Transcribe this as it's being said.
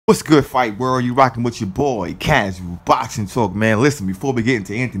What's good, fight world? You rocking with your boy, Casual Boxing Talk, man. Listen, before we get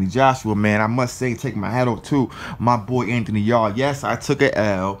into Anthony Joshua, man, I must say, take my hat off to my boy Anthony Yarde. Yes, I took an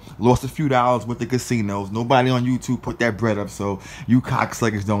L, lost a few dollars with the casinos. Nobody on YouTube put that bread up, so you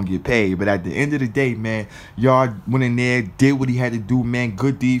cocksuckers don't get paid. But at the end of the day, man, Yarde went in there, did what he had to do, man.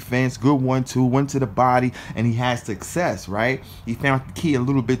 Good defense, good 1-2, went to the body, and he had success, right? He found the key a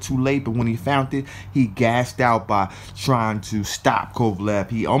little bit too late, but when he found it, he gassed out by trying to stop Kovalev.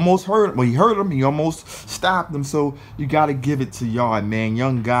 He almost hurt him. Well, he hurt him. He almost stopped him. So you got to give it to Yarde, man.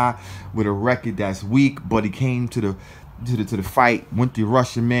 Young guy with a record that's weak, but he came to the fight, went to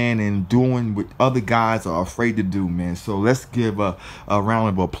Russian, man, and doing what other guys are afraid to do, man. So let's give a round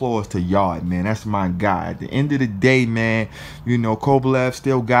of applause to Yarde, man. That's my guy. At the end of the day, man, you know, Kovalev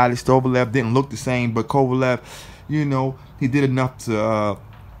still got it. Kovalev didn't look the same, but Kovalev, you know, he did enough to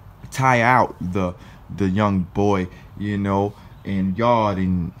tire out the young boy, you know, and Yarde,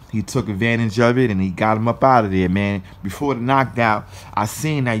 and he took advantage of it and he got him up out of there, man. Before the knockout, I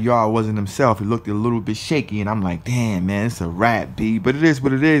seen that Yarde wasn't himself. He looked a little bit shaky, and I'm like, damn, man, it's a wrap, B. But it is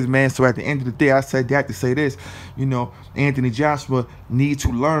what it is, man. So at the end of the day, I said that to say this, you know, Anthony Joshua needs to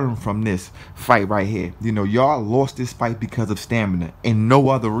learn from this fight right here. You know, Yarde lost this fight because of stamina and no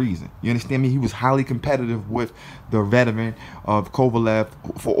other reason. You understand me? He was highly competitive with the veteran of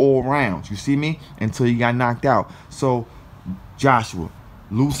Kovalev for all rounds. You see me? Until he got knocked out. So Joshua,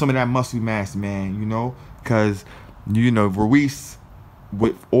 lose some of that muscle mass, man, you know, because, you know, Ruiz,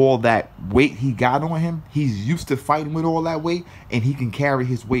 with all that weight he got on him, he's used to fighting with all that weight, and he can carry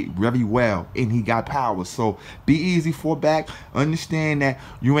his weight very well, and he got power. So be easy for back. Understand that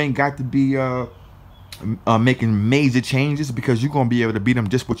you ain't got to be making major changes, because you're going to be able to beat him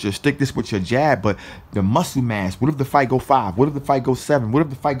just with your stick, just with your jab. But the muscle mass, what if the fight go 5? What if the fight go 7? What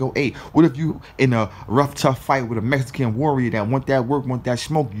if the fight go 8? What if you in a rough, tough fight with a Mexican warrior that want that work, want that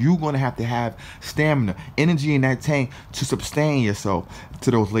smoke? You're going to have stamina, energy in that tank to sustain yourself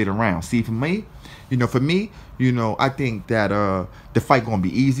to those later rounds. See, for me, you know, I think that the fight going to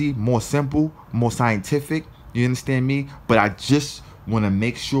be easy, more simple, more scientific. You understand me? But I just want to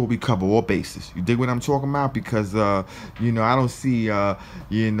make sure we cover all bases. You dig what I'm talking about? Because you know, I don't see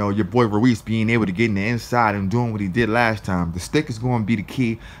you know, your boy Ruiz being able to get in the inside and doing what he did last time. The stick is going to be the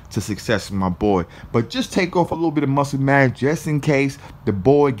key to success for my boy. But just take off a little bit of muscle mass just in case the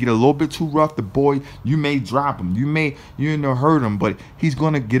boy get a little bit too rough. The boy, you may drop him, you may, you know, hurt him, but he's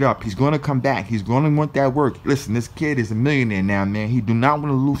going to get up, he's going to come back, he's going to want that work. Listen, this kid is a millionaire now, man. He do not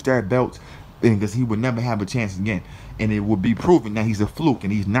want to lose that belt, because he would never have a chance again, and it would be proven that he's a fluke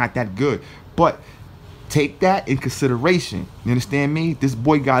and he's not that good. But take that in consideration. You understand me? This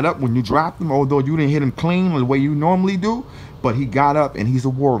boy got up when you dropped him, although you didn't hit him clean the way you normally do, but he got up and he's a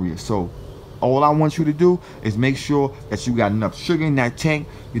warrior. So all I want you to do is make sure that you got enough sugar in that tank,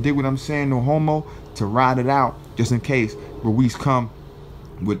 you dig what I'm saying, no homo, to ride it out just in case Ruiz come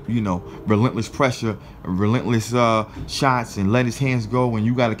with, you know, relentless pressure, relentless shots, and let his hands go, and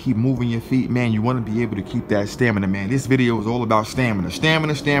you got to keep moving your feet, man. You want to be able to keep that stamina, man. This video is all about stamina.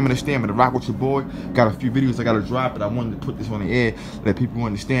 Stamina. Rock with your boy. Got a few videos I got to drop, but I wanted to put this on the air, let people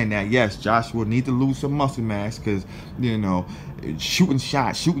understand that, yes, Joshua need to lose some muscle mass, because, you know, shooting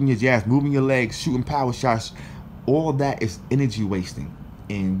shots, shooting your jabs, moving your legs, shooting power shots, all that is energy wasting.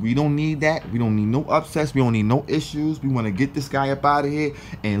 And we don't need that. We don't need no upsets. We don't need no issues. We want to get this guy up out of here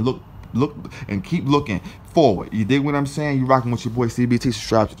and look and keep looking forward. You dig what I'm saying? You rocking with your boy CBT.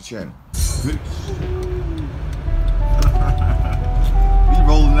 Subscribe to the channel. We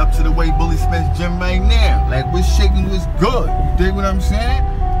rolling up to the Wade Bully Smith gym right now. Like, we're shaking what's good. You dig what I'm saying?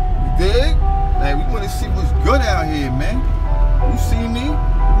 You dig? Like, we want to see what's good out here, man. You see me?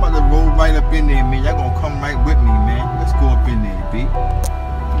 I'm about to roll right up in there, man. Y'all gonna come right with me, man. Let's go up in there, B.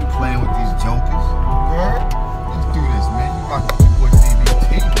 Playing with these jokers. Girl, let's do this, man. You rockin' with your boy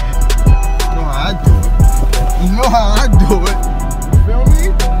CBT, man. You know how I do it. You know how I do it. You feel me?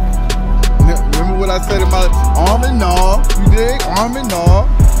 Remember what I said about arm and all? You dig? Arm and all.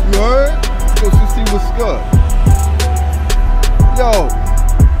 You heard? Let's just see what's good. Yo.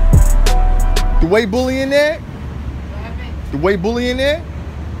 The Wade Bully in there? What happened? The Wade Bully in there?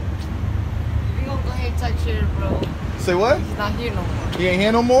 We gonna go ahead and touch here, bro. Say what? He's not here no more. He ain't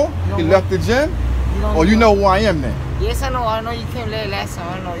here no more? He left the gym? Oh, you know who I am then? Yes, I know. I know you came late last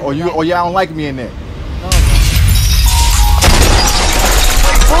time. I know. Or y'all don't like me in there? No.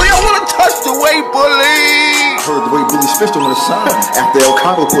 Bully, I want to touch the Wade Bully. I heard the Wade Bully's fist on the side. After El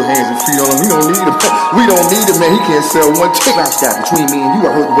Cabo put hands and feet on him, we don't need him. We don't need him, man. He can't sell one ticket. Scratch that between me and you.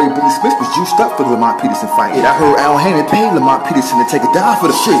 I heard the Wade Bully Smith was juiced up for the Lamont Peterson fight. Yeah, I heard Al Heyman paid Lamont Peterson to take a dive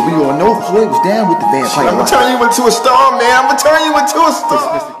for the shit. We all know Floyd was down with the vampire. I'm gonna turn you into a star, man. I'm gonna turn you into a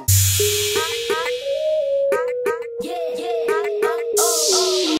star.